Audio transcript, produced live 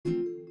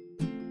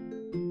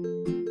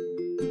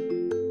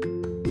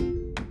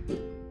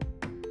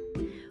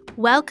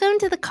Welcome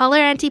to the Color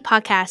Auntie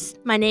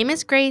podcast. My name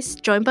is Grace,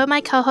 joined by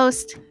my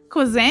co-host,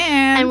 Kuzan.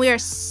 And we are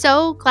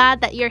so glad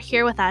that you're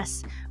here with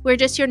us. We're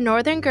just your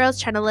northern girls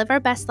trying to live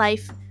our best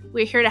life.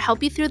 We're here to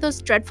help you through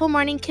those dreadful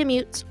morning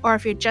commutes, or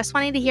if you're just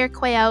wanting to hear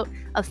Quay out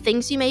of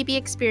things you may be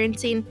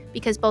experiencing,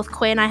 because both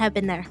Quay and I have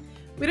been there.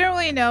 We don't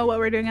really know what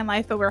we're doing in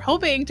life, but we're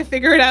hoping to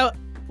figure it out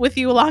with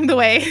you along the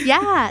way.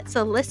 Yeah,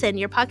 so listen,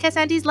 your podcast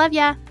aunties love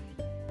ya.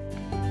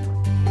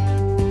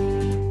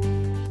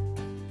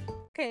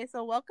 Okay,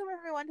 so welcome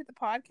everyone to the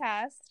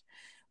podcast.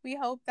 We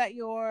hope that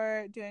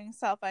you're doing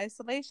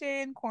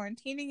self-isolation,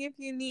 quarantining if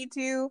you need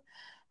to,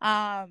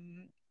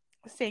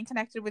 staying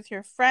connected with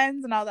your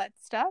friends and all that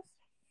stuff.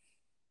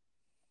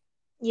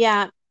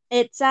 Yeah,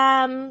 it's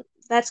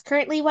that's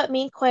currently what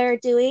me and Quay are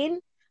doing.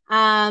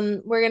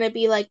 We're gonna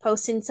be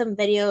posting some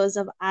videos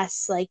of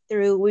us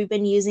we've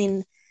been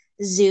using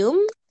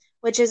Zoom,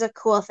 which is a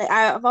cool thing.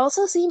 I've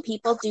also seen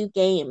people do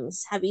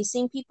games. Have you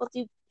seen people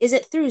is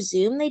it through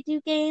Zoom they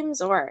do games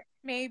or?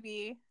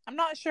 Maybe. I'm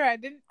not sure. I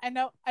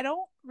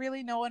don't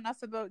really know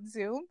enough about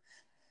Zoom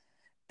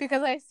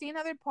because I've seen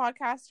other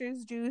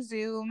podcasters do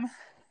Zoom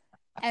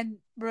and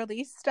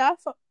release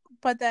stuff,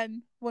 but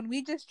then when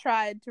we just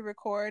tried to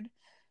record,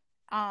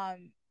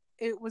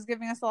 it was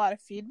giving us a lot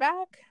of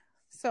feedback.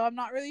 So I'm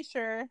not really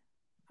sure.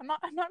 I'm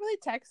not really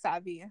tech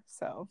savvy,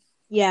 so.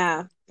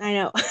 Yeah, I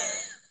know.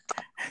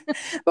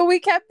 But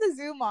we kept the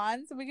Zoom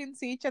on so we can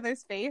see each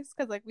other's face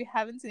because we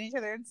haven't seen each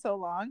other in so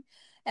long.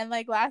 And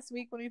last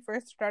week when we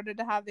first started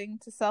having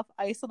to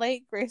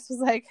self-isolate, Grace was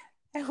like,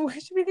 I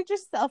wish we could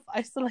just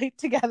self-isolate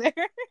together.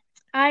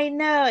 I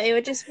know, it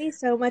would just be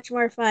so much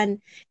more fun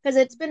because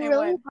it's been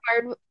really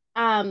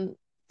hard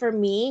for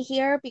me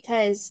here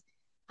because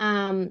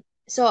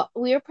so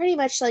we were pretty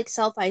much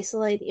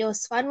self-isolated. It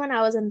was fun when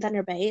I was in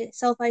Thunder Bay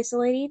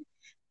self-isolating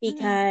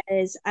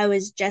because I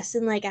was just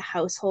in a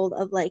household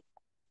of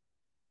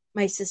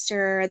my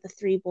sister, the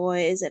three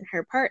boys, and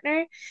her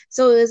partner.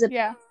 So it was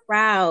a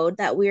crowd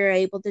that we were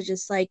able to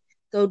just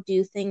go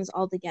do things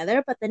all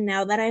together. But then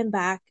now that I'm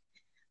back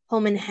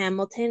home in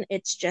Hamilton,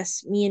 it's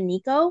just me and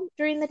Nico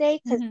during the day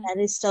because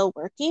Ben is still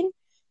working.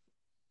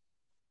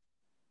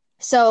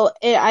 So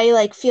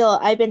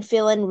I've been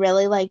feeling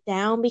really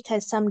down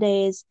because some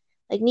days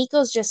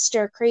Nico's just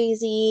stir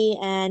crazy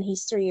and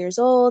he's 3 years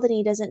old and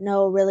he doesn't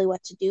know really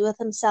what to do with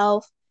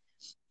himself.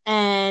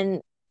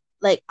 And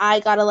I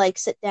gotta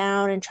sit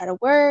down and try to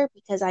work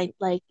because I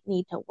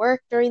need to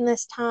work during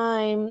this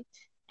time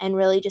and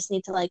really just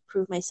need to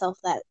prove myself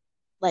that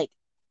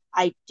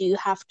I do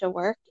have to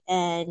work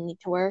and need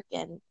to work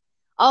and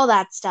all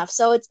that stuff.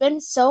 So it's been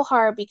so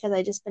hard because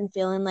I just been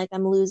feeling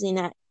I'm losing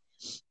at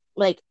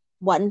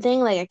one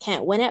thing, I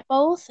can't win at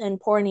both, and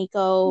poor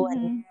Nico.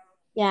 And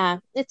yeah,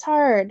 it's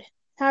hard.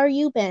 How are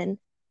you been?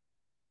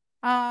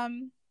 I've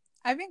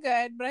been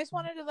good, but I just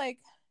wanted to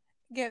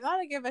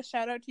give a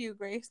shout out to you,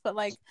 Grace, but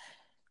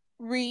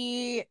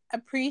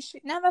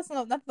appreciate. No, that's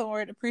not the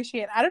word.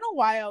 Appreciate. I don't know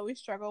why I always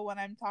struggle when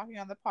I'm talking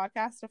on the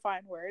podcast to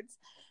find words,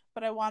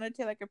 but I wanted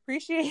to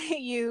appreciate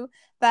you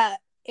that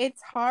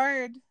it's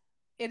hard.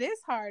 It is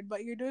hard,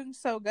 but you're doing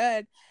so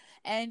good,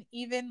 and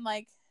even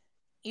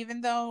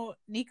though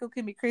Nico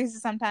can be crazy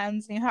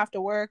sometimes, and you have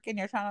to work, and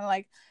you're trying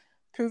to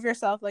prove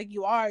yourself,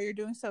 you're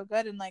doing so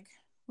good, and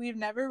we've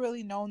never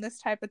really known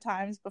this type of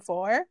times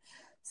before,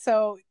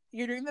 so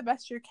you're doing the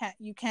best you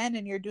can,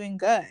 and you're doing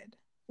good.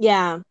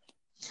 Yeah.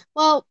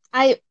 Well,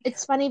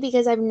 it's funny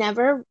because I've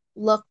never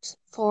looked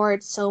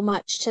forward so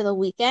much to the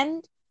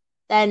weekend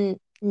than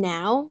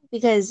now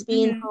because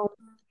being home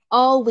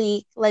all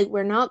week,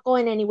 we're not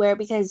going anywhere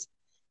because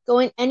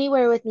going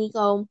anywhere with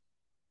Nico,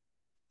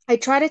 I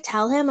try to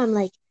tell him, I'm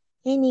like,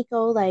 hey,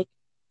 Nico,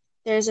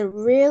 there's a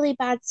really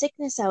bad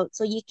sickness out,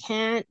 so you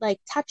can't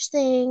touch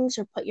things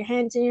or put your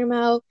hands in your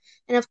mouth.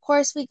 And of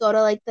course, we go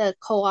to the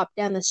co-op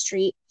down the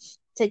street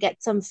to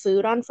get some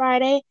food on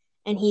Friday,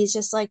 and he's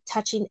just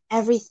touching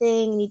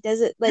everything, and he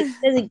doesn't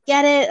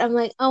get it. I'm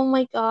like, oh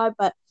my God,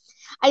 but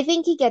I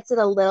think he gets it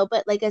a little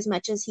bit, as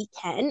much as he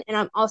can, and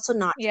I'm also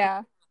not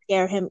trying to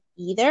scare him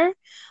either.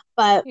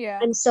 But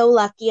I'm so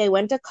lucky. I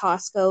went to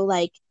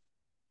Costco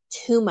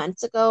 2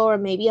 months ago or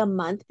maybe a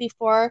month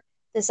before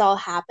this all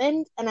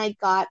happened, and I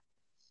got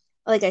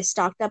I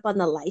stocked up on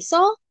the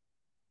Lysol.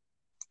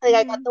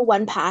 I got the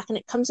 1 pack and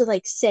it comes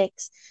with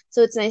 6.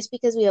 So it's nice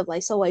because we have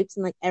Lysol wipes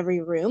in every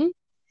room.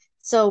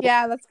 So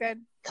yeah, that's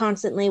good.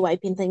 Constantly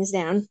wiping things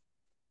down.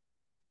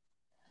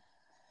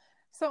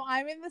 So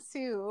I'm in the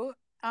Sioux.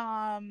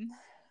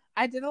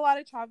 I did a lot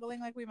of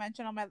traveling we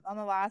mentioned on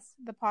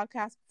the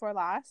podcast before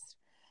last.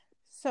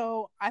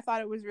 So I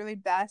thought it was really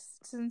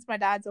best since my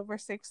dad's over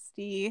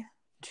 60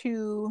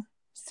 to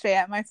stay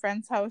at my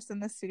friend's house in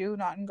the Sioux,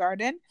 not in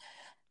Garden.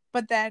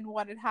 But then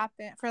what had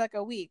happened for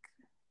a week,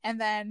 and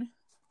then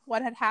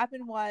what had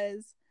happened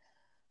was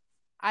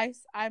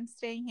I'm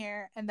staying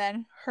here, and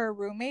then her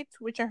roommates,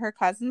 which are her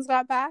cousins,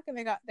 got back, and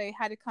they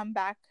had to come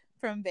back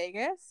from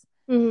Vegas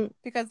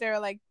because they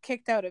were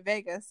kicked out of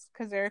Vegas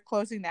because they're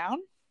closing down.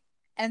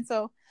 And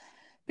so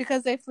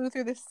because they flew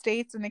through the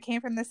States and they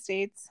came from the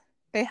States,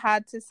 they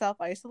had to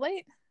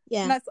self-isolate.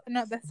 Yeah.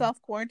 Not the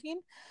self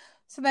quarantine.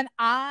 So then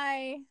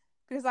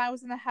because I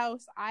was in the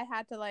house, I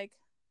had to like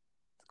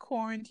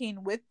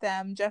quarantine with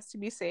them just to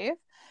be safe.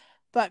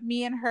 But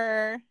me and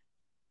her,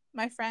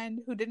 my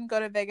friend who didn't go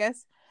to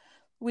Vegas,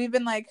 we've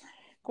been like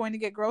going to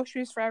get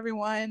groceries for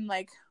everyone,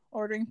 like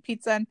ordering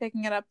pizza and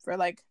picking it up for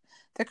like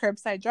the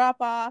curbside drop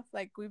off.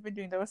 Like we've been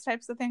doing those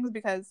types of things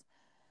because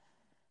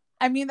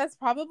I mean that's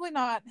probably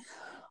not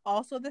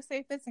also the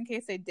safest in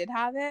case they did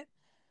have it,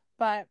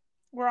 but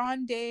we're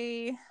on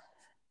day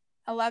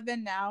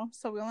 11 now,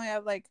 so we only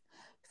have like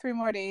 3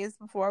 more days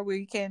before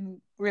we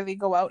can really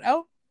go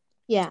out.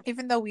 Yeah.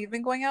 Even though we've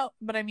been going out,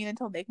 but I mean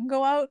until they can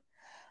go out.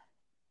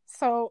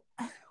 So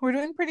we're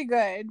doing pretty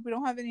good. We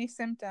don't have any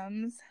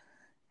symptoms.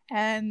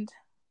 And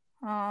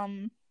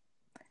um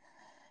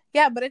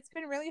yeah, but it's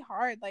been really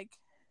hard, like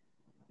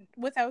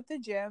without the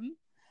gym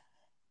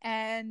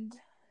and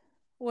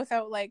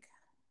without like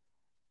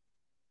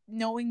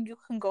knowing you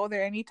can go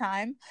there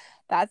anytime.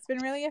 That's been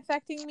really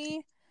affecting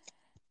me.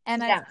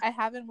 And Yeah. I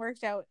haven't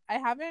worked out. I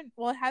haven't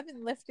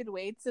lifted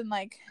weights in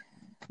like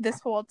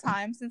this whole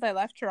time since I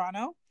left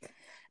Toronto.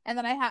 And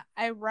then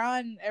I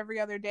run every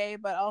other day,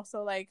 but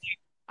also like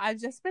I've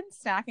just been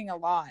snacking a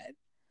lot.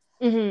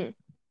 Mm-hmm.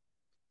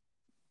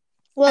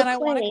 Well, And I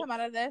want to Clay. come out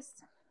of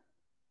this.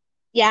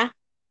 Yeah.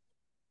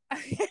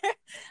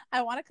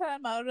 I want to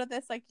come out of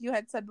this, like you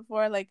had said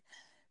before, like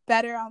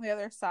better on the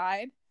other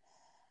side.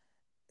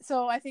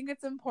 So I think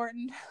it's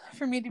important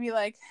for me to be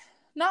like,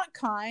 not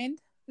kind,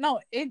 no,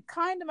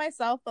 kind to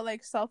myself, but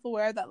like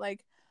self-aware that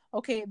like,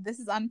 okay, this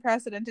is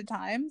unprecedented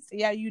times.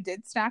 Yeah, you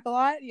did snack a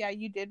lot. Yeah,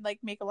 you did like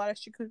make a lot of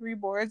charcuterie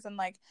boards and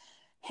like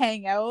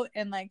hang out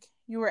and like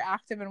you were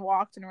active and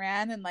walked and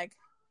ran and like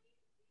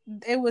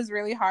it was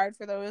really hard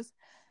for those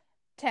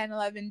 10,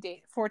 11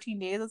 days, 14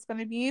 days it's going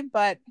to be,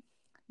 but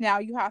now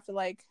you have to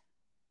like,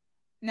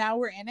 now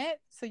we're in it,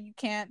 so you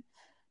can't,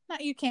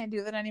 not you can't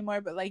do that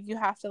anymore, but like you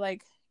have to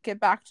like get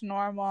back to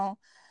normal,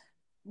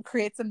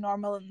 create some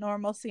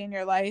normalcy in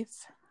your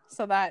life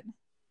so that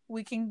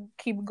we can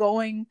keep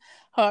going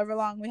however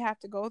long we have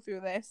to go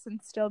through this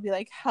and still be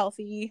like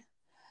healthy,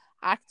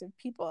 active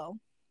people.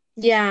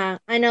 Yeah.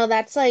 I know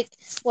that's like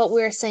what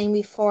we were saying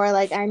before.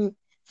 Like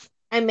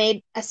I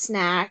made a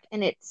snack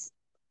and it's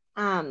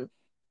um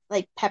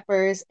like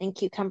peppers and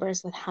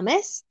cucumbers with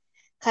hummus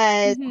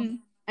because Mm-hmm.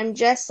 I'm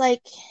just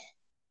like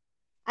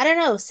I don't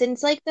know,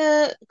 since like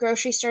the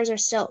grocery stores are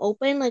still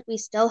open, like we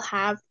still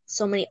have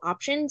so many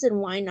options and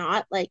why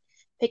not like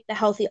pick the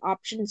healthy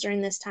options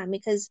during this time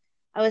because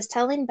I was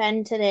telling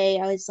Ben today,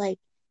 I was like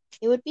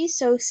it would be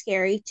so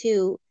scary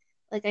to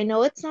like I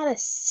know it's not a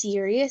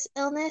serious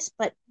illness,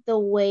 but the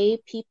way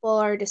people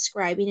are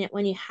describing it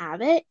when you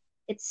have it,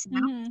 it sounds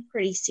Mm-hmm.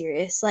 pretty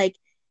serious. Like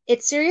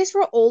it's serious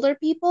for older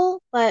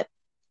people, but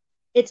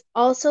it's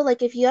also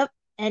like if you have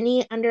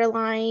any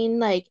underlying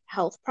like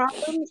health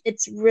problems,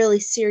 it's really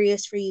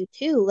serious for you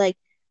too. Like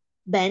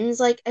Ben's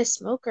like a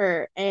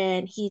smoker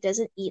and he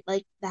doesn't eat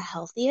like the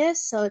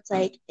healthiest, so it's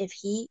like if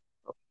he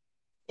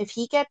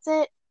gets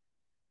it,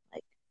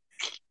 like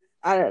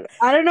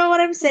I don't know what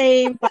I'm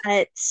saying,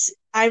 but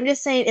I'm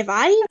just saying if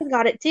I even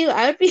got it too,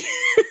 I would be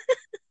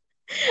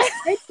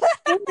I'd be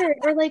scared.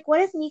 Or like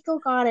what if Nico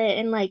got it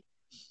and like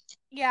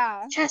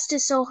Yeah, chest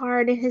is so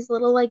hard in his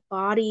little like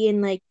body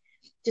and like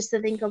just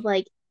to think of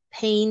like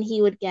pain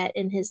he would get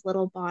in his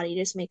little body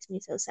just makes me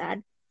so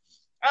sad.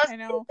 I I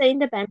was know.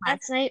 saying to Ben I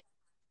last night,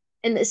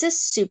 and this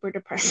is super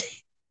depressing.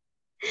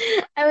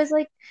 I was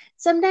like,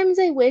 sometimes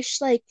I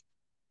wish like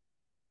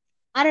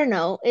I don't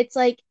know, it's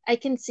like I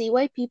can see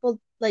why people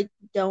like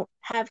don't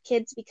have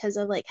kids because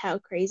of like how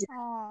crazy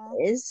Aw.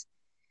 it is.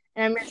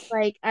 And I'm just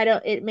like, I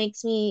don't it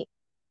makes me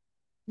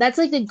that's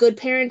like the good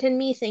parent in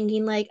me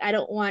thinking like I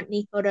don't want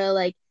Nico to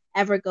like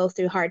ever go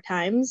through hard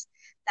times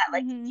that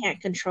like Mm-hmm. he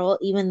can't control,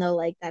 even though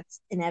like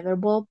that's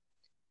inevitable.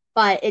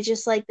 But it's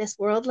just like this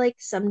world, like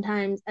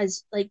sometimes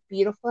as like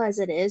beautiful as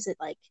it is, it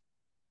like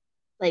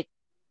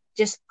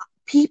just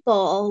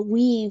people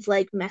we've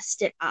like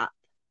messed it up,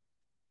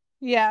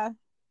 Yeah,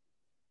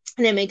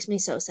 and it makes me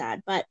so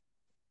sad. But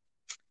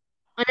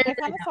on I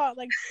another kind of thought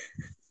like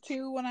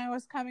too when I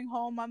was coming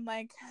home, I'm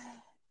like,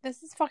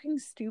 this is fucking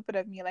stupid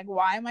of me. Like,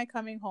 why am I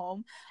coming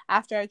home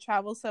after I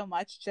travel so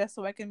much just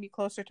so I can be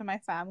closer to my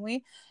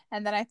family?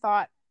 And then I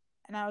thought,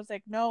 and I was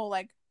like, no,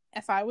 like,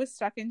 if I was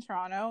stuck in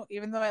Toronto,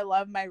 even though I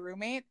love my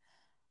roommate,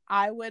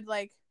 I would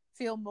like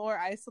feel more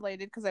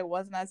isolated because I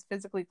wasn't as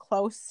physically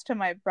close to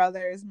my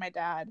brothers, my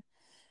dad.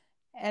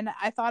 And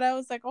I thought I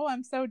was like, oh,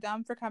 I'm so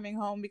dumb for coming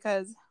home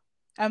because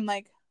I'm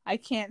like, I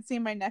can't see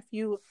my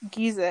nephew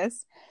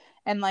Jesus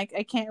and like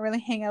I can't really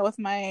hang out with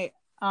my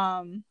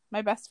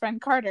best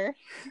friend Carter,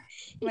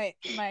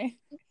 my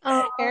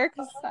oh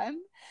Erica's son.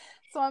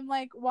 So I'm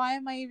like, why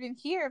am I even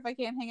here if I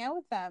can't hang out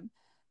with them?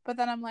 But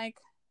then I'm like,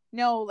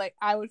 no, like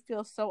I would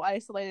feel so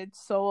isolated,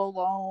 so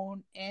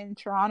alone in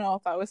Toronto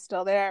if I was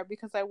still there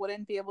because I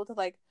wouldn't be able to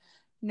like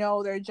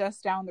know they're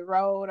just down the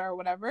road or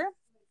whatever.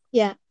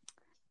 yeah,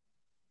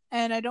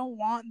 And I don't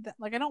want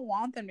I don't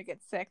want them to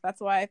get sick. That's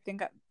why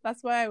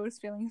I was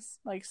feeling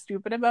like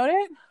stupid about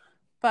it.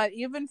 But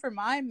even for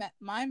my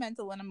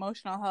mental and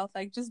emotional health,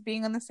 like just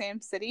being in the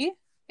same city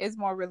is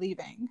more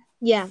relieving.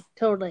 Yeah,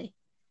 totally.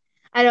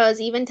 I know, I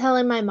was even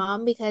telling my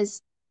mom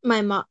because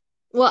my mom,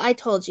 well, I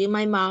told you,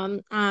 my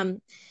mom,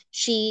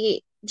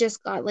 she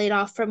just got laid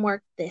off from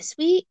work this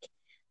week,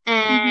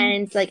 Mm-hmm.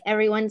 and like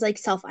everyone's like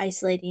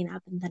self-isolating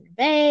up in Thunder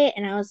Bay,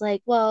 and I was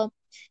like, well,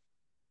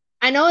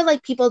 I know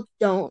like people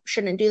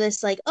shouldn't do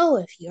this, like, oh,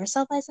 if you're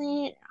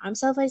self-isolating, I'm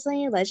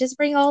self-isolating, let's just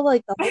bring all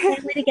like the whole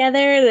family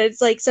together.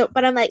 That's like so,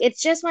 but I'm like,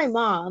 it's just my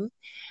mom,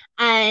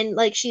 and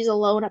like she's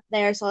alone up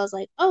there, so I was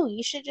like, oh,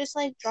 you should just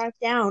like drive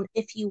down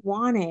if you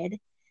wanted.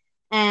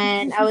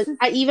 And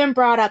I even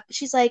brought up,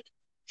 she's like,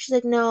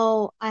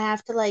 no, I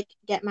have to like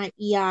get my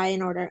EI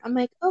in order. I'm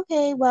like,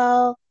 okay,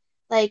 well,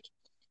 like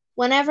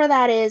whenever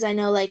that is, I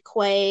know like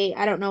Quay,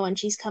 I don't know when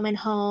she's coming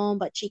home,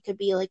 but she could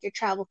be like your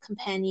travel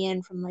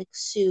companion from like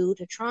Sue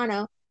to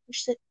Toronto. And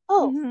she said,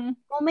 oh, Mm-hmm.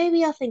 well,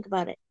 maybe I'll think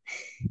about it.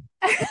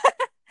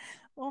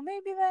 Well,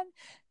 maybe then,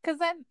 because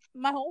then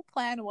my whole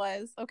plan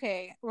was,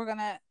 okay, we're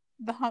gonna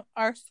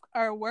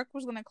our work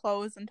was gonna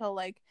close until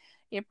like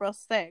April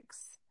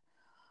 6th,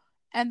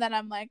 and then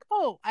I'm like,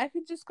 oh, I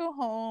could just go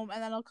home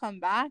and then I'll come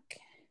back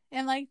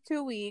in like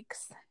 2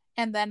 weeks,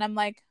 and then I'm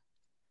like,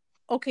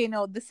 okay,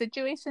 no, the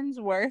situation's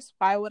worse.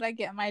 Why would I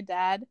get my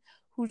dad,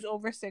 who's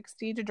over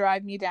 60, to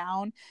drive me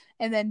down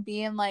and then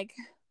be in like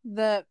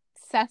the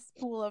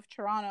cesspool of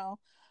Toronto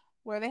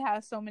where they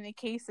have so many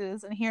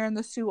cases? And here in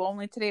the Soo,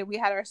 only today we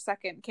had our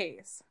second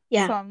case.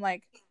 Yeah. So I'm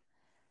like,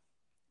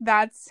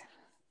 that's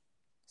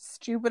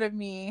stupid of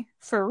me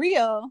for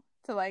real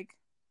to like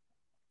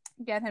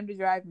get him to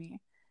drive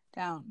me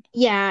down.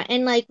 Yeah.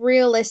 And like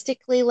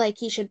realistically, like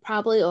he should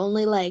probably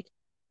only like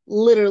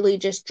literally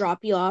just drop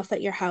you off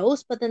at your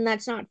house, but then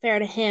that's not fair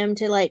to him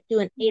to like do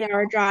an 8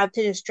 hour No. drive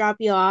to just drop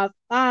you off,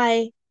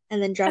 bye,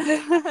 and then drive.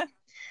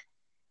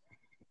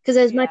 Because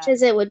as much Yeah.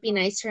 as it would be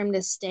nice for him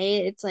to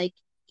stay, it's like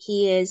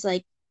he is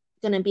like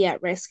gonna be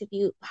at risk if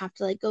you have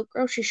to like go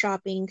grocery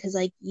shopping because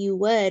like you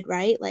would,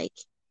 right? Like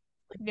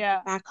when you Yeah.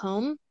 get back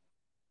home.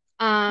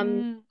 Um,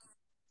 Mm.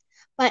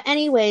 but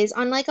anyways,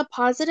 on like a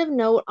positive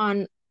note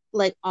on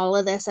like all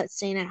of this at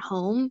staying at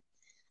home,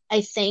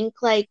 I think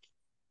like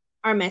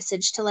our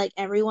message to like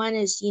everyone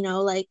is,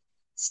 like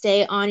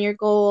stay on your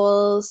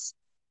goals,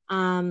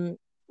 um,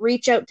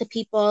 reach out to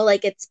people.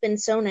 Like it's been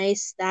so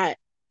nice that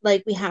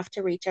like we have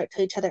to reach out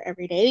to each other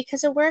every day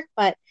because of work,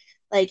 but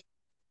like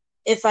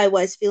if I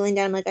was feeling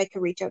down, like I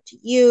could reach out to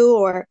you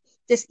or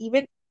just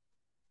even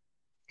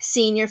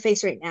seeing your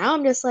face right now,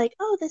 I'm just like,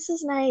 oh, this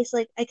is nice.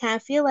 Like I kind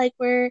of feel like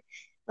we're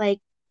like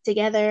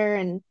together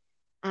and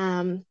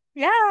um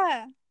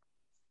Yeah.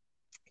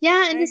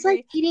 yeah, I and just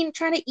like agree.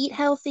 trying to eat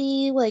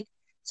healthy, like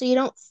so you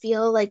don't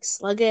feel like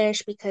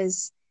sluggish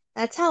because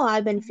that's how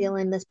I've been Mm-hmm.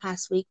 feeling this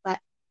past week. But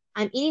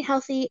I'm eating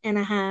healthy and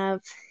I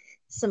have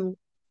some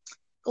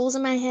goals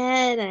in my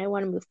head and I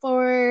want to move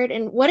forward.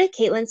 And what did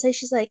Caitlin say?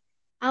 She's like,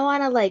 I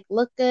want to like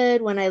look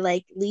good when I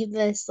like leave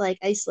this like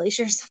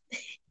isolation or something.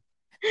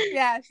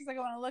 Yeah, she's like, I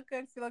want to look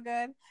good, feel good.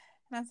 And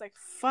I was like,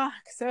 fuck,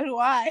 so do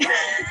I.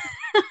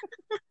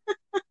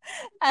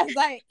 As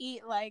I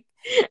eat like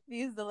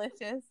these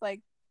delicious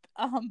like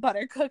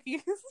butter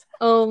cookies.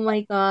 Oh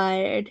my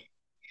God.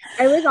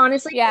 I was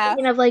honestly Yeah.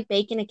 thinking of like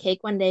baking a cake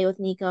one day with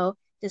Nico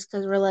just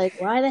because we're like,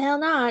 why the hell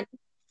not?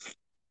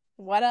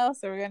 What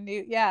else are we gonna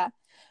do? Yeah.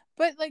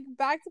 But like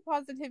back to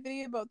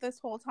positivity about this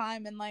whole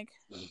time and like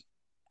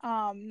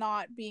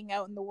not being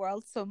out in the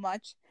world so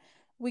much.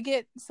 We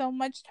get so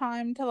much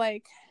time to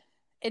like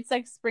it's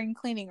like spring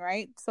cleaning,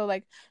 right? So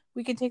like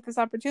we can take this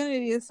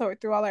opportunity to sort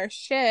through all our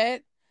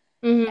shit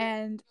Hmm.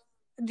 and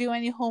do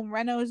any home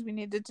renos we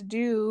needed to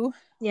do.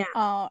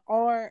 Yeah.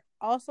 Or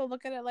also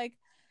look at it like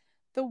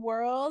the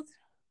world,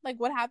 like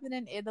what happened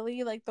in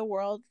Italy, like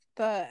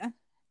the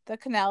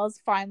canals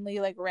finally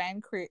like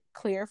ran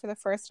clear for the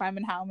first time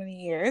in how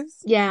many years?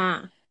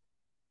 Yeah.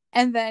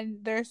 And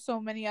then there's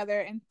so many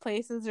other in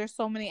places, there's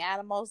so many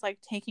animals like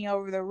taking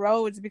over the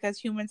roads because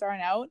humans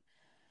aren't out.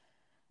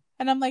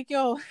 And I'm like,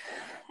 yo,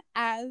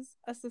 as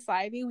a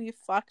society, we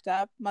fucked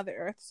up Mother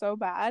Earth so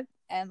bad.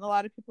 And a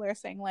lot of people are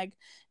saying, like,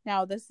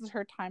 now this is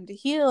her time to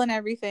heal and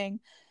everything.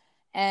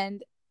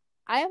 And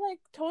I like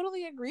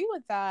totally agree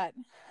with that.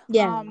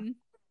 Yeah. Um,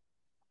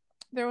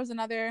 there was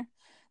another,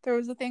 there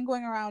was a thing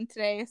going around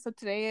today. So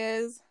today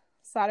is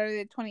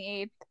Saturday the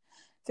 28th.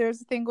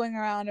 There's a thing going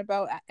around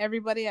about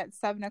everybody at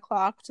 7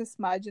 o'clock to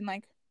smudge and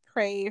like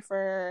pray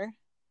for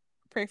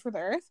the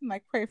earth and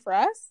like pray for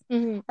us,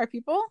 Hmm. our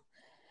people.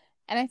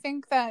 And I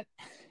think that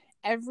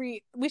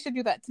we should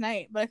do that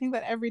tonight, but I think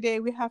that every day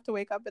we have to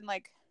wake up and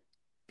like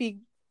be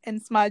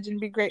and smudge and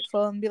be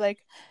grateful and be like,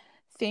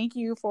 thank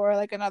you for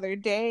like another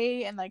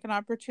day and like an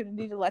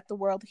opportunity to let the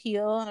world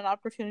heal and an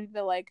opportunity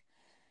to like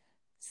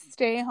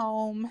stay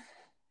home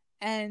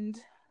and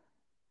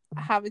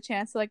have a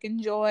chance to like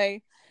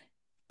enjoy.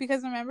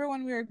 Because remember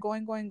when we were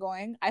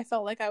going, I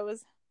felt like I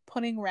was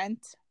putting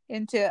rent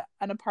into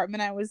an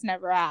apartment I was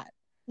never at.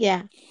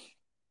 Yeah.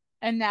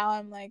 And now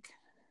I'm like,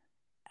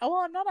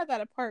 well, I'm not at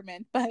that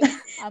apartment, but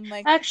I'm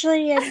like,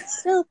 Actually, I'm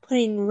still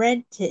putting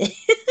rented.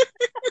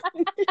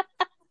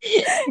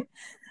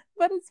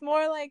 but it's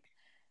more like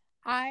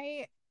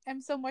I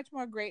am so much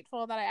more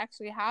grateful that I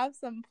actually have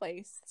some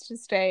place to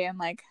stay and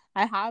like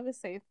I have a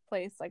safe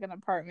place like an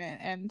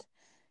apartment, and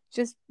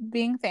just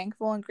being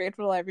thankful and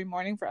grateful every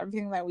morning for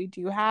everything that we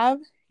do have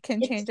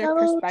can It's change our so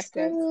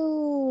perspective.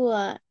 true.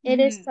 It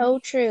is Mm-hmm. so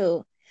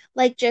true.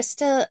 Like just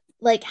to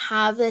like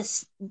have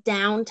this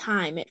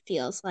downtime, it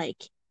feels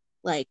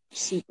like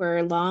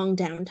super long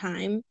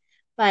downtime.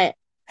 But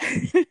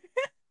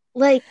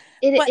like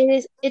But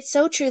it's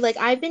so true. Like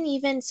I've been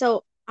even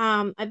so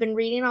I've been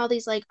reading all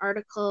these like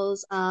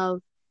articles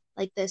of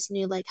like this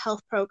new like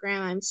health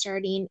program I'm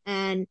starting,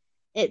 and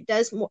it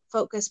does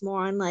focus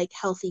more on like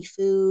healthy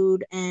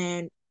food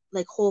and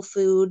like whole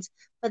foods,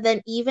 but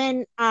then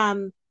even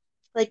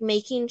like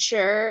making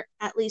sure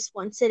at least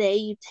once a day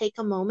you take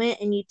a moment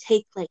and you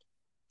take like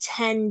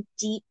 10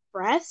 deep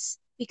breaths,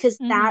 because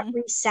that mm-hmm.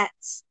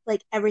 resets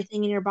like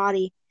everything in your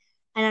body.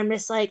 And I'm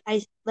just like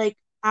I like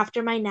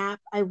after my nap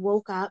I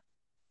woke up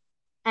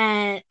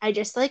and I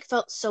just like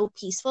felt so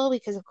peaceful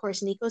because of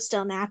course Nico's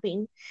still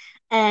napping,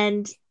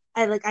 and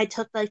I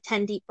took like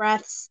 10 deep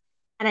breaths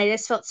and I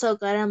just felt so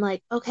good. I'm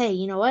like, okay,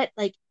 you know what?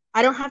 Like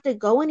I don't have to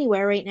go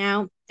anywhere right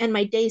now, and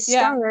my days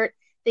Yeah,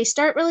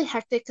 start really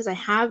hectic because I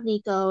have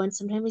Nico and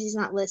sometimes he's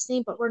not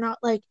listening, but we're not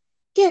like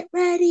get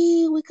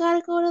ready, we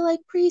gotta go to like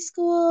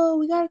preschool,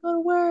 we gotta go to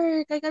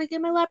work, I gotta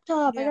get my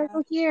laptop, I gotta yeah,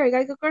 go here, I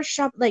gotta go grocery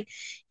shop. Like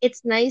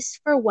it's nice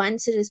for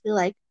once to just be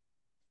like,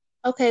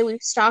 okay,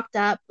 we've stocked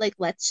up. Like,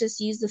 let's just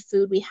use the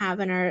food we have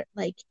in our,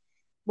 like,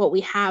 what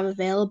we have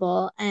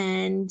available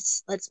and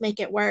let's make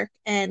it work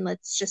and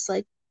let's just,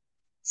 like,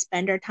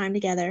 spend our time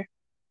together.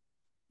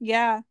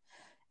 yeah.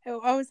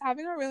 I was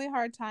having a really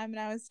hard time, and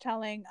I was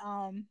telling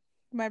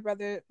my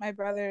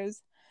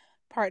brother's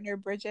partner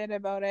Bridget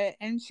about it,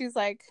 and she's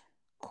like,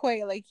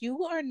 Quay, like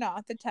you are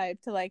not the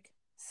type to like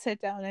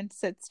sit down and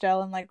sit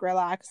still and like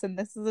relax, and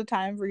this is a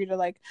time for you to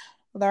like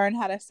learn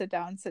how to sit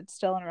down, sit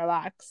still and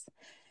relax.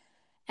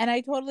 And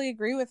I totally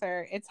agree with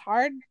her. It's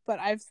hard, but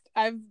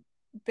I've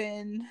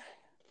been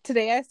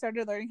today I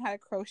started learning how to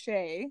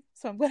crochet,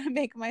 so I'm gonna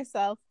make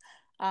myself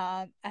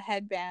a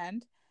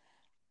headband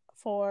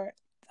for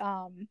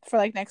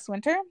like next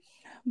winter.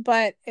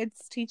 But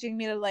it's teaching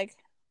me to like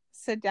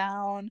sit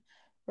down,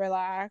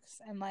 relax,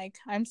 and like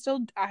I'm still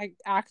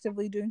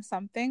actively doing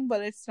something,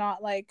 but it's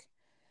not like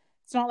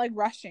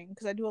rushing,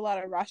 because I do a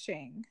lot of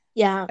rushing.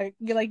 Yeah.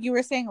 Like you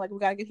were saying, like we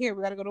gotta get here,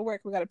 we gotta go to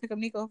work, we gotta pick up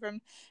Nico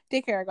from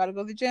daycare, I gotta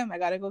go to the gym, I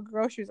gotta go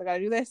groceries, I gotta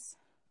do this.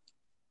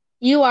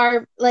 You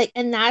are like,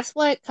 and that's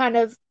what kind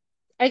of,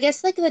 I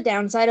guess, like the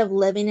downside of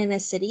living in a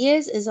city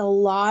is a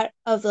lot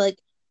of like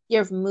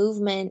your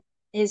movement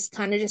is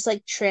kind of just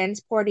like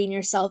transporting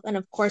yourself. And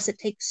of course, it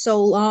takes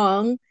so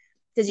long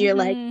because you're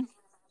like, Mm-hmm.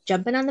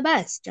 jumping on the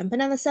bus,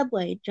 jumping on the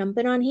subway,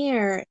 jumping on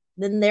here.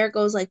 Then there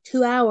goes like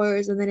 2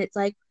 hours. And then it's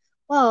like,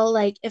 well,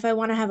 like if I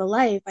want to have a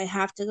life, I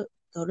have to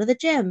go to the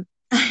gym.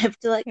 I have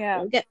to like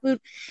Yeah. go get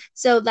food.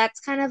 So that's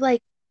kind of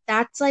like,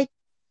 that's like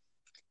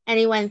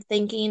anyone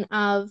thinking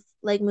of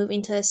like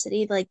moving to a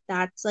city, like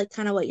that's like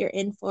kind of what you're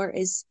in for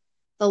is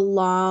the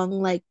long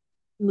like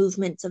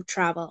movements of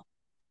travel.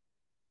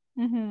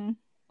 Mm-hmm.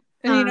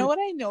 And you know Um, what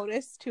I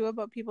noticed too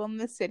about people in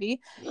the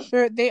city?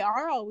 They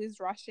are always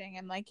rushing,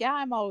 and like, yeah,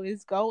 I'm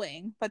always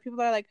going, but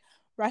people are like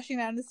rushing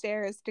down the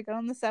stairs to get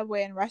on the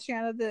subway and rushing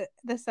out of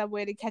the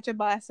subway to catch a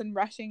bus and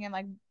rushing and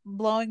like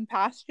blowing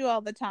past you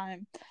all the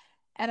time.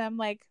 And I'm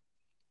like,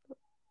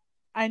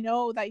 I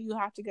know that you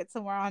have to get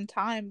somewhere on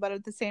time, but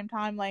at the same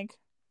time, like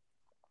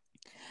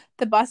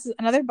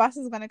another bus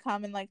is gonna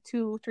come in like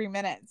 2-3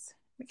 minutes.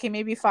 Okay,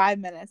 maybe 5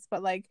 minutes,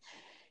 but like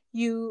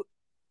you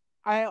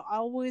I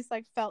always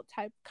like felt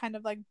type kind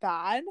of like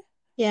bad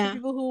for yeah,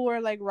 people who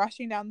were like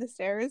rushing down the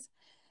stairs.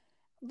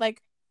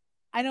 Like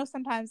I know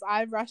sometimes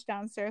I've rushed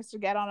downstairs to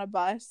get on a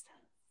bus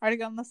or to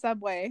get on the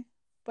subway,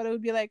 but it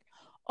would be like,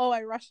 oh,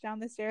 I rushed down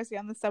the stairs to get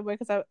on the subway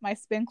because my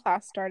spin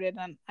class started,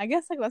 and I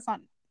guess like that's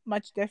not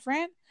much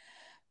different.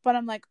 But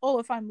I'm like, oh,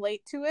 if I'm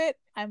late to it,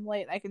 I'm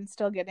late. I can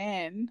still get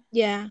in.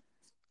 yeah.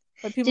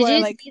 But people Did are you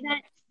like, see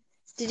that?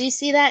 Did you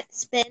see that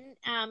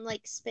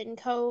like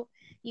Spinco?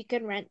 You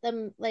can rent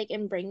them like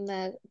and bring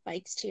the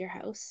bikes to your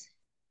house.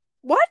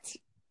 what?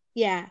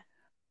 Yeah.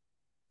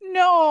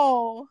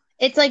 No.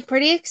 It's like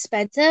pretty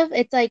expensive.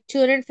 It's like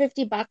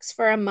 $250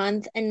 for a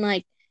month, and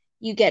like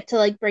you get to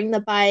like bring the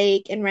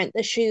bike and rent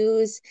the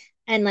shoes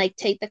and like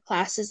take the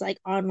classes like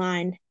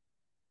online.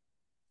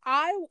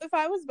 If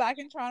I was back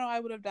in Toronto, I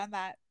would have done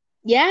that.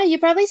 Yeah, you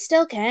probably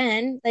still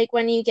can, like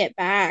when you get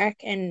back.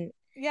 And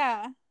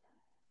Yeah.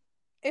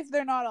 If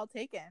they're not all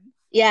taken.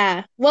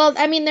 yeah. Well,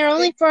 I mean, they're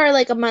only Spin for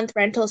like a month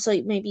rental, so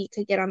maybe you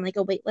could get on like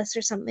a wait list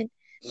or something.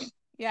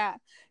 Yeah.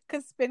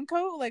 Cause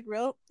Spinco, like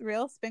real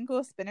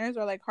Spinco spinners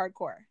are like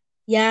hardcore.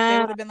 They Yeah.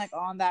 would have been like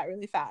on that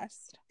really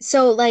fast.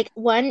 So like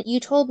one you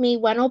told me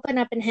one opened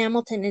up in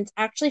Hamilton, and it's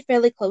actually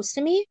fairly close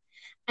to me.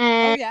 Oh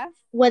And yeah.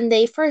 when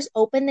they first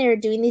opened, they were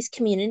doing these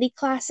community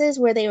classes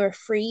where they were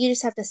free. You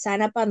just have to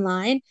sign up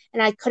online.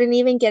 And I couldn't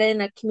even get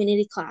in a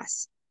community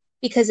class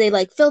because they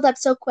like filled up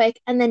so quick.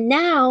 And then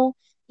now,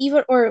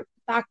 even or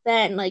back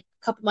then, like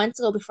a couple months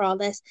ago before all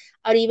this,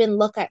 I would even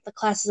look at the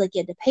classes like you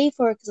had to pay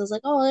for it because I was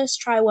like, oh, let's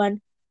try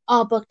one,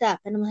 all booked up.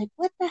 And I'm like,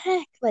 what the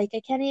heck? Like,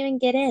 I can't even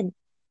get in.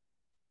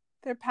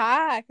 They're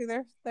packed.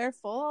 They're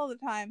full all the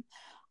time.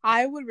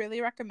 I would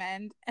really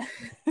recommend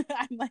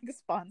I'm like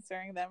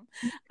sponsoring them.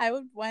 I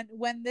would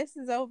when this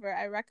is over,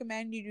 I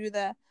recommend you do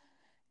the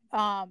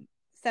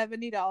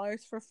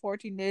 $70 for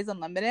 14 days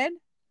unlimited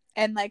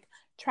and like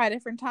try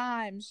different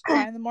times.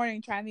 Try in the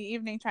morning, try in the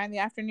evening, try in the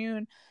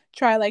afternoon,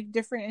 try like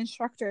different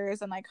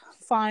instructors and like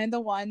find the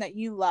one that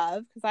you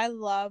love because I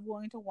love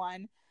going to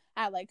one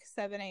at like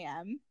 7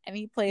 a.m. and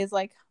he plays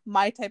like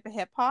my type of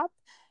hip hop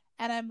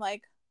and I'm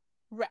like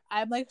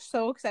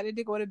so excited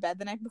to go to bed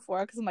the night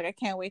before because I'm like I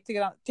can't wait to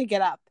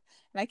get up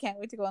and I can't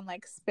wait to go and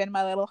like spin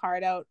my little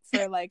heart out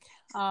for like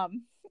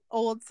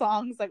old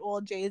songs like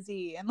old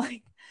Jay-Z and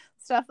like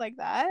stuff like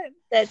that.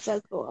 That's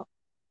so cool.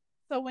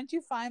 So once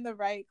you find the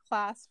right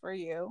class for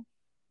you,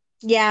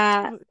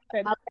 Yeah,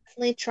 good. I'll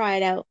definitely try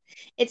it out.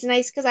 It's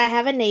nice because I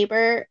have a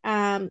neighbor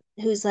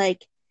who's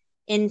like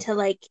into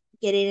like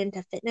getting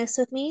into fitness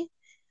with me.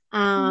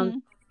 Um Mm-hmm.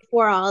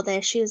 before all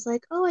this, she was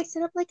like, "Oh, I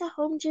set up like a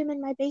home gym in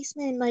my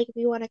basement, like if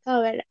you want to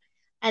go."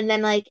 And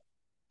then like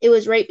it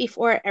was right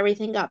before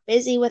everything got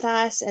busy with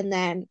us, and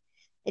then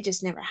it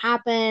just never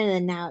happened,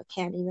 and now it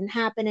can't even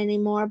happen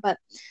anymore. But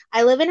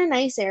I live in a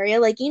nice area,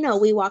 like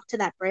we walk to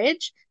that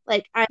bridge.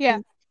 Like I Yeah.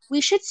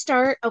 we should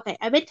start. Okay,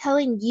 I've been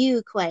telling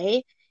you,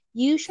 Quay,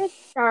 you should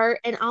start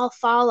and I'll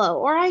follow,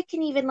 or I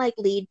can even like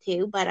lead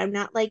too, but I'm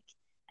not like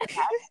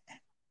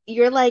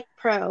you're like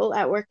pro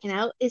at working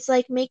out. It's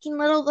like making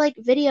little like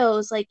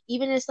videos, like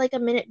even just like a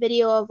minute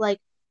video of like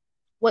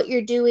what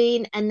you're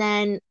doing and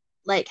then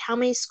like how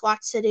many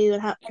squats to do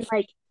and how and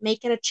like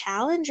make it a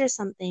challenge or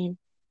something.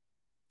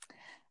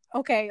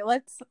 Okay,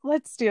 let's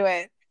do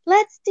it.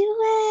 Let's do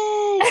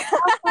it.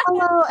 I'll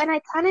follow. And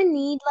I kind of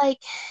need like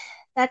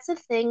that's the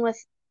thing with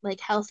like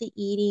healthy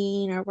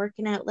eating or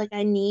working out. Like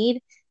I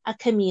need a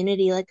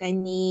community. Like I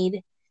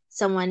need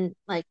someone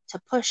like to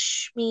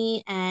push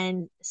me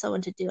and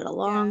someone to do it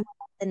along Yeah.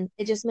 with, and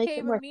it just makes Okay,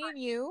 it but more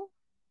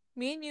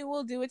me and you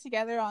will do it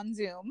together on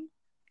Zoom.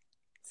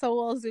 So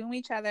we'll Zoom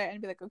each other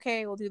and be like,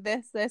 okay, we'll do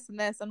this, this, and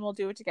this, and we'll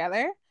do it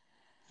together.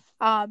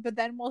 But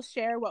then we'll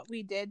share what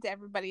we did to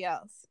everybody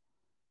else.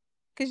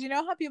 Because you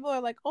know how people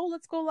are like, oh,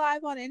 let's go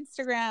live on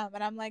Instagram,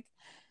 and I'm like,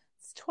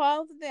 it's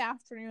 12 in the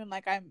afternoon.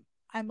 Like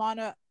I'm on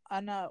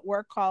a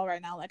work call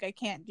right now. Like I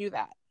can't do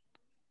that.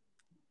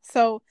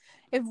 So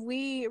if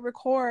we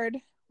record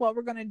what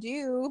we're gonna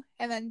do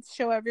and then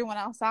show everyone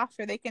else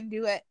after, they can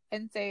do it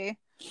and say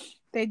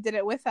they did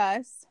it with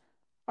us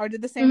or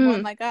did the same one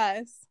fun. like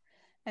us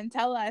and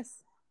tell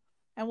us,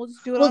 and we'll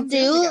just do it We'll on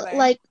Zoom do together.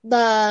 like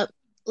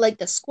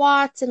the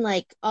squats and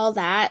like all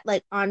that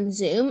like on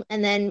Zoom,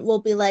 and then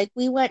we'll be like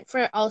we went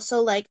for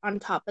also like on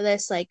top of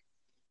this like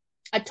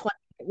a 20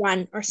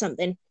 run or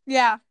something.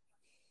 Yeah.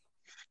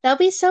 That'll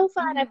be so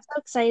fun. I'm Mm-hmm.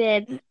 so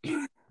excited.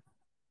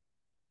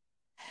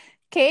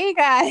 Okay,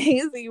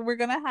 guys, we're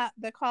gonna have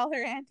the Call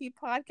Her Auntie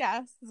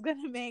podcast is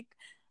gonna make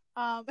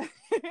um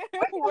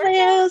workout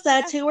Videos, that's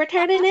plans. who we're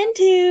turning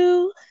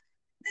into.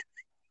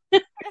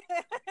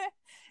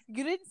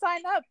 You didn't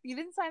sign up. You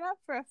didn't sign up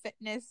for a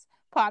fitness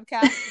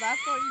podcast, but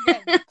that's what you're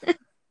getting.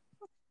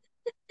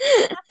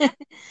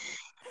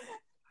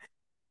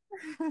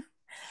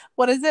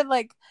 What is it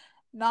like?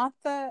 Not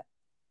the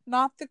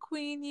not the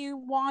queen you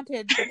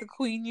wanted, but the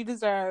queen you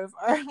deserve.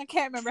 Or I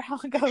can't remember how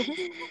it goes.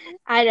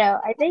 I know.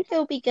 I think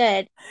it'll be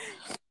good.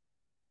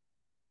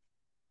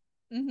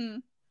 Mm-hmm.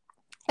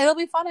 It'll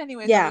be fun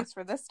anyways, at Yeah. least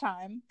for this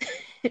time.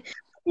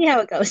 See how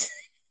it goes.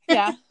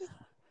 Yeah.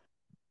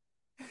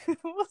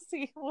 We'll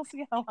see. We'll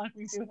see how long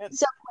we do it.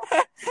 So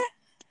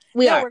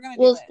we No, are. we're gonna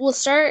do We'll it. we'll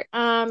start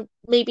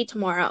maybe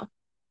tomorrow.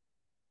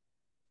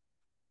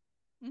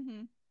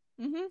 Mm-hmm.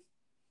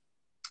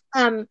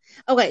 Mm-hmm.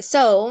 Okay,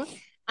 so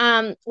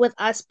with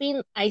us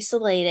being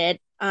isolated,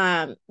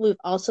 we've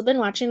also been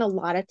watching a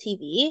lot of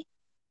TV.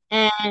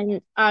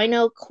 And I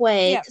know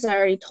Quay, Yeah. because I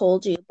already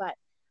told you, but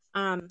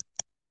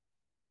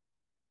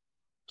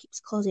keeps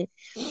closing.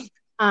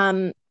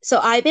 So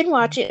I've been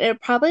watching, and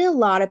probably a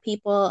lot of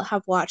people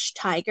have watched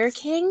Tiger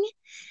King.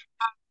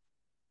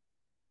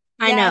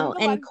 I Yeah, I know, heard a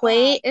lot and of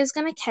Quay bad. is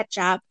gonna catch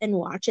up and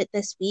watch it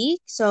this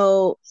week,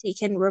 so he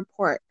can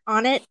report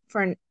on it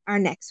for our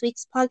next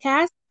week's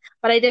podcast.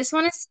 But I just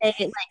want to say,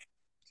 like,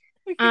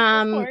 We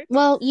can report.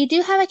 well, you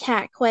do have a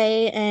cat,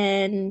 Quay,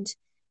 and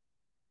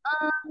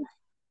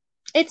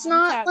it's I'm a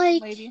not cat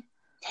like lady.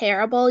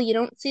 terrible. You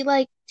don't see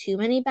like too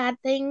many bad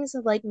things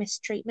of like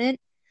mistreatment,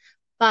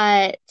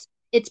 but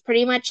it's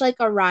pretty much like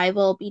a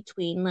rival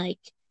between like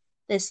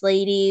this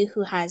lady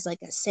who has like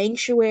a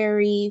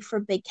sanctuary for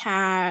big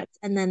cats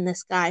and then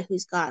this guy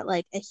who's got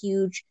like a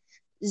huge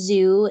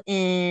zoo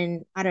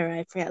in I don't know,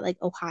 I forget like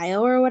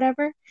Ohio or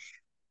whatever.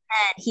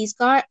 And he's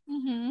got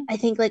Mm-hmm. I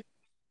think like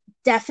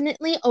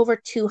definitely over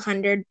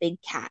 200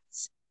 big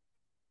cats.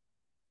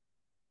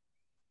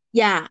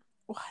 Yeah.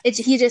 What?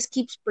 He just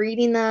keeps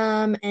breeding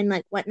them and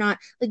like whatnot.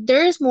 Like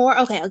there's more.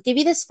 Okay, I'll give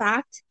you this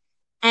fact.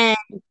 And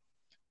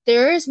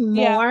there's Yeah.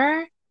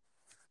 more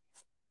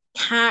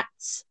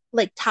cats,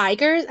 like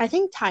tigers. I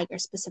think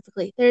tigers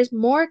specifically. There's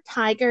more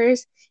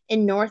tigers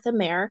in North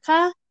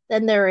America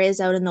than there is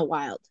out in the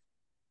wild.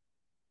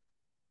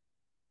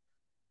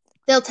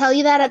 They'll tell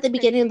you that at That's the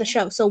beginning of the crazy.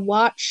 show. So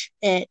watch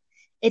it.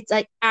 It's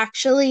like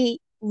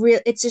actually real.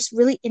 It's just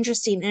really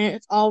interesting and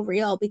it's all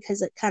real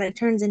because it kind of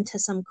turns into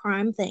some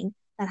crime thing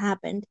that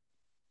happened.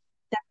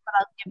 That's what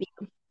I'll give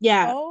you.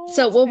 Yeah.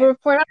 So Oh, okay.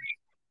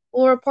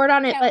 we'll report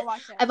on it, Yeah, but we'll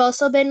watch it. I've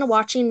also been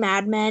watching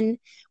Mad Men,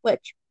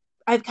 which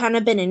I've kind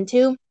of been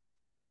into.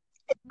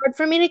 It's hard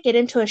for me to get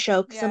into a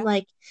show because I'm Yeah.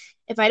 like,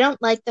 if I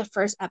don't like the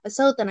first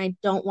episode, then I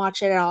don't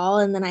watch it at all.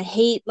 And then I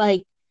hate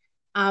like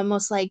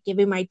almost like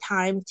giving my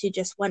time to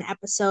just one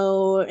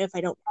episode if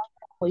I don't like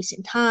it, I'm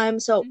wasting time.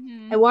 So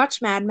I Mm-hmm.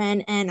 watched Mad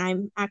Men and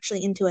I'm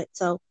actually into it.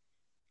 So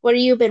what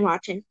have you been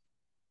watching?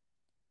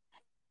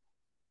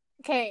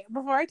 Okay,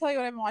 before I tell you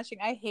what I've been watching,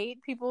 I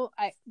hate people.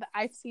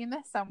 I've seen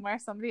this somewhere.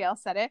 Somebody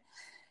else said it,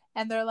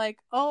 and they're like,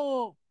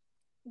 "Oh,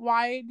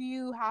 why do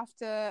you have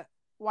to?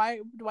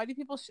 Why do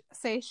people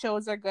say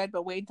shows are good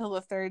but wait until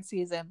the third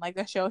season? Like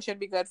the show should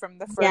be good from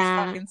the first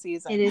Yeah, fucking it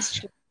season." is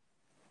true.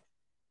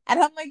 And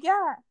I'm like,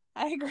 "Yeah,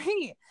 I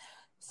agree."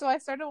 So I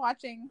started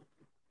watching.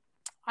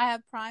 I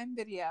have Prime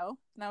Video,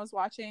 and I was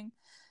watching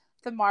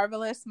The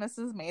Marvelous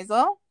Mrs.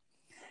 Maisel,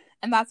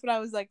 and that's what I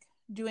was like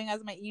doing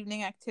as my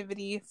evening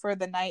activity for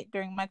the night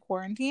during my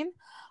quarantine.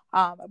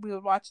 We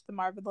would watch The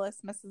Marvelous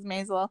Mrs.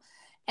 Maisel,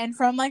 and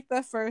from like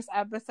the first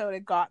episode,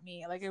 it got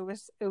me. Like it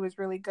was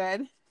really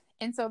good.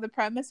 And so the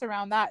premise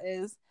around that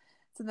is,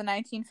 it's in the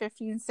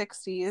 1950s,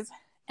 60s,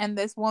 and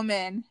this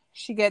woman,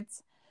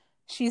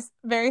 she's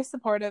very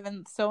supportive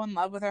and so in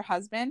love with her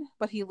husband,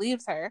 but he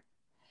leaves her,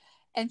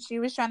 and she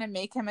was trying to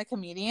make him a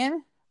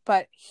comedian,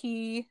 but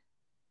he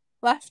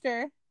left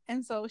her,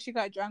 and so she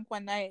got drunk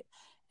one night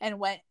and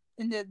went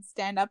and did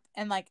stand up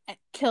and like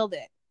killed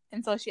it,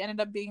 and so she ended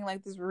up being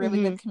like this really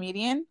Hmm. good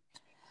comedian.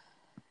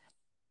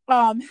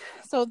 um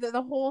so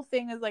the whole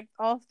thing is like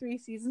all three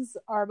seasons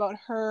are about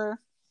her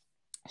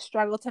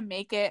struggle to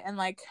make it and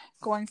like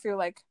going through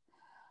like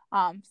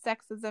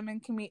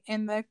sexism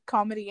in the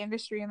comedy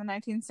industry in the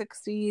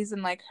 1960s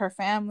and like her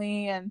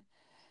family. And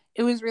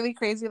it was really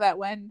crazy that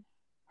when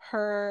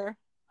her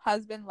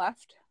husband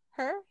left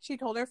her, she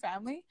told her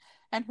family,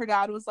 and her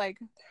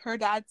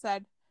dad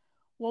said,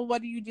 "Well,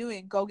 what are you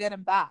doing? Go get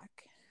him back."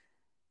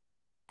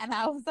 And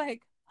I was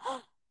like,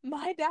 oh,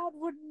 my dad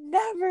would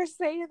never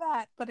say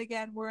that. But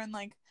again, we're in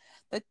like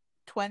the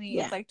it's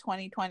Yeah. like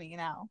 2020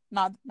 now,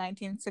 not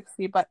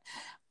 1960. But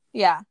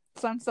yeah,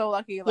 so I'm so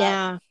lucky that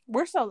Yeah,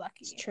 we're so it's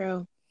lucky.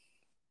 true.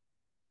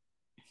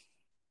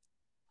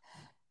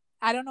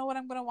 I don't know what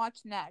I'm going to watch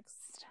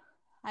next.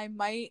 I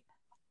might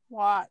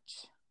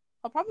watch,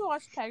 I'll probably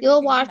watch Tiger You'll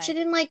King watch it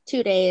tonight. in like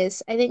 2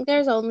 days. I think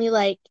there's only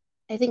like,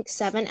 I think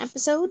 7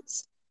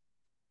 episodes.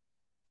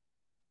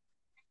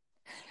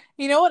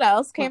 You know what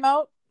else What? came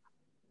out?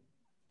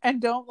 And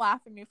don't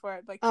laugh at me for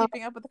it, but Oh,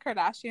 Keeping Up with the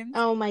Kardashians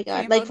oh my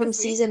God. came Like out from this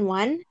week. season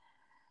one?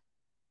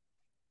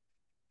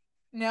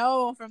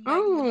 No, from like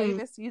the Oh,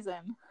 latest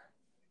season.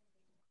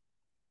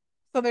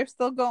 So they're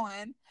still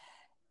going.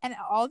 And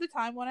all the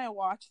time when I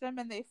watch them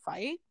and they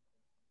fight,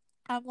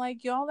 I'm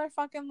like, y'all are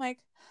fucking like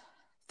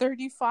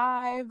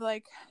 35,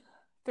 like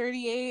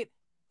 38,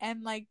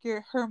 and like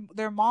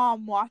their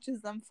mom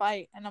watches them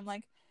fight. And I'm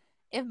like,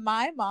 if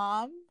my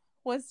mom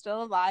was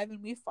still alive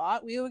and we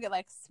fought, we would get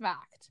like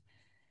smacked.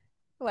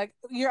 Like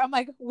I'm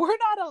like, we're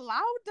not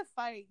allowed to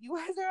fight. You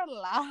guys are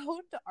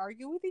allowed to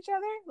argue with each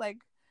other. Like,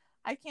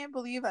 I can't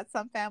believe that I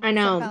some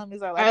know.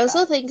 families are I like also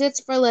that. think it's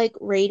for like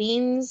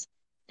ratings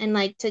and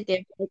like to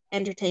give like,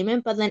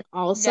 entertainment, but then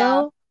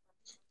Yeah. also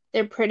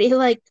they're pretty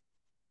like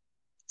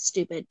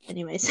stupid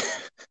anyways.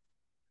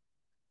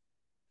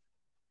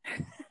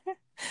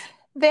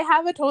 They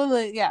have a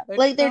totally, yeah,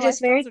 Like they're their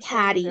just very lifestyles are totally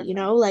catty, you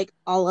know, different. like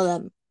all of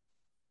them.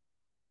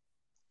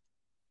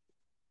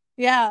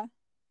 Yeah.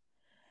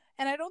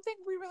 And I don't think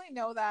we really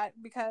know that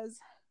because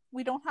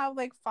we don't have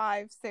like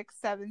 5, 6,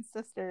 7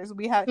 sisters.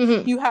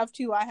 Hmm. You have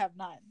two, I have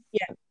none.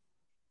 Yeah.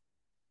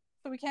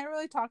 So we can't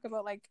really talk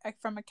about like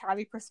from a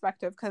catty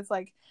perspective because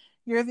like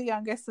you're the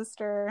youngest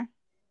sister,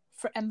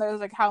 and there's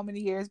like how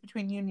many years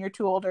between you and your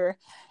two older,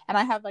 and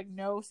I have like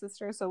no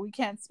sister, so we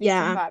can't speak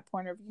from Yeah. that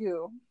point of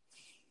view.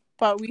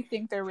 But we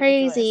think they're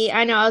ridiculous. Crazy.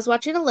 I know. I was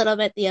watching a little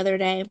bit the other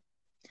day,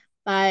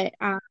 but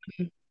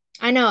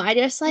I know. I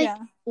just like Yeah.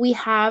 we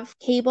have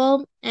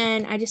cable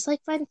and I just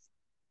like find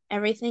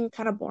everything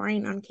kind of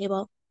boring on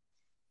cable.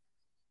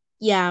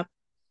 Yeah.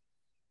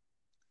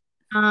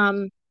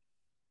 Um,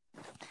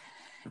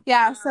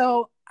 Yeah.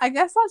 So I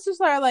guess that's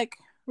just our like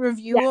yeah.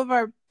 review of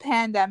our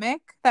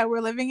pandemic that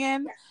we're living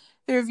in,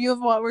 the review of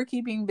what we're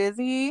keeping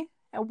busy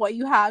and what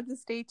you have to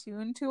stay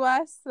tuned to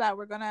us that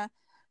we're gonna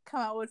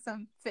come out with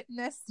some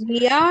fitness.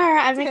 We are.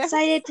 I'm tips.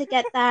 excited to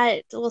get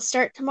that. We'll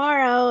start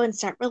tomorrow and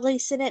start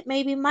releasing it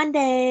maybe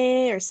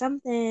Monday or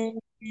something,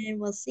 and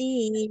we'll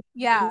see.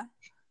 Yeah.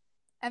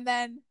 And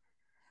then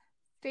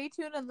stay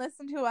tuned and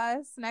listen to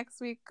us next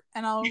week,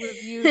 and I'll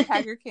review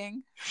Tiger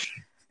King.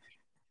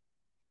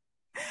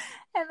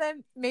 And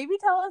then maybe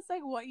tell us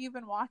like what you've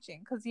been watching,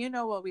 because you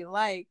know what we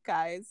like,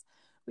 guys.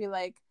 We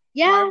like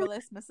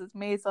Marvelous Mrs.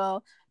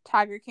 Maisel,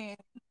 Tiger King,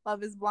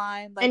 Love is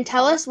Blind. Like, and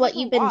tell us what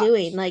you've been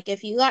doing. watch. Like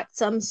if you got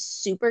some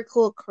super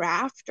cool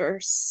craft or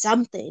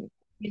something.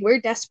 We're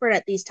desperate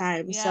at these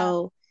times. Yeah.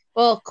 So,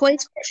 well,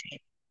 Koi's crocheting.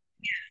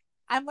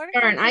 I'm learning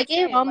Yarn. how to I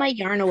gave crochet, all my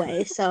yarn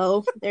away,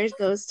 so there's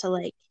goes to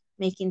like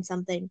making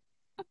something.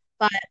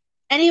 But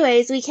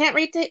anyways, we can't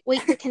wait to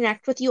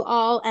connect with you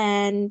all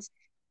and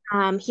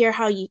hear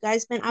how you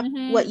guys been up,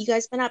 what you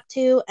guys been up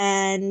to,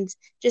 and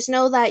just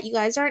know that you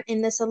guys aren't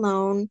in this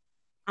alone.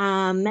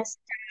 Message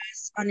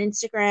us on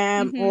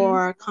Instagram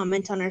or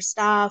comment on our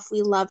stuff.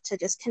 We love to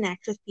just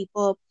connect with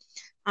people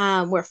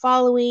we're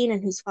following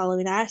and who's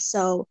following us.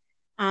 So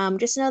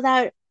just know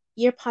that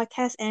your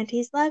podcast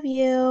aunties love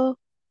you.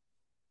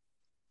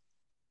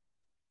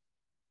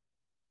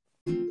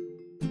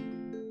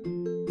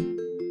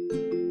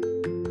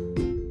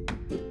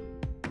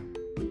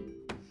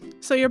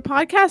 So your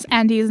podcast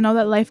aunties know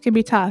that life can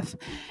be tough,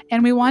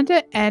 and we want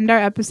to end our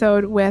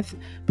episode with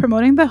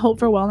promoting the Hope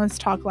for Wellness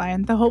talk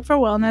line. The Hope for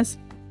Wellness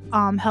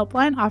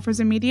helpline offers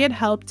immediate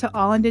help to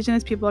all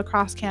Indigenous people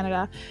across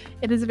Canada.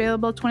 It is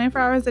available 24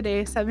 hours a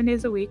day, 7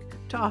 days a week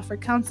to offer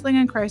counseling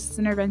and crisis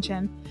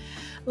intervention.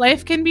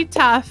 Life can be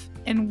tough,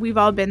 and we've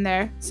all been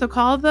there. So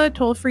call the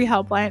toll-free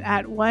helpline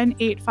at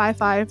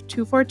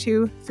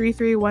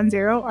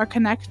 1-855-242-3310 or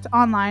connect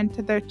online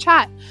to their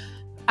chat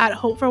at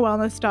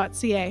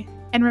hopeforwellness.ca.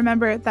 And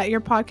remember that your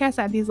podcast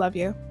aunties love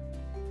you.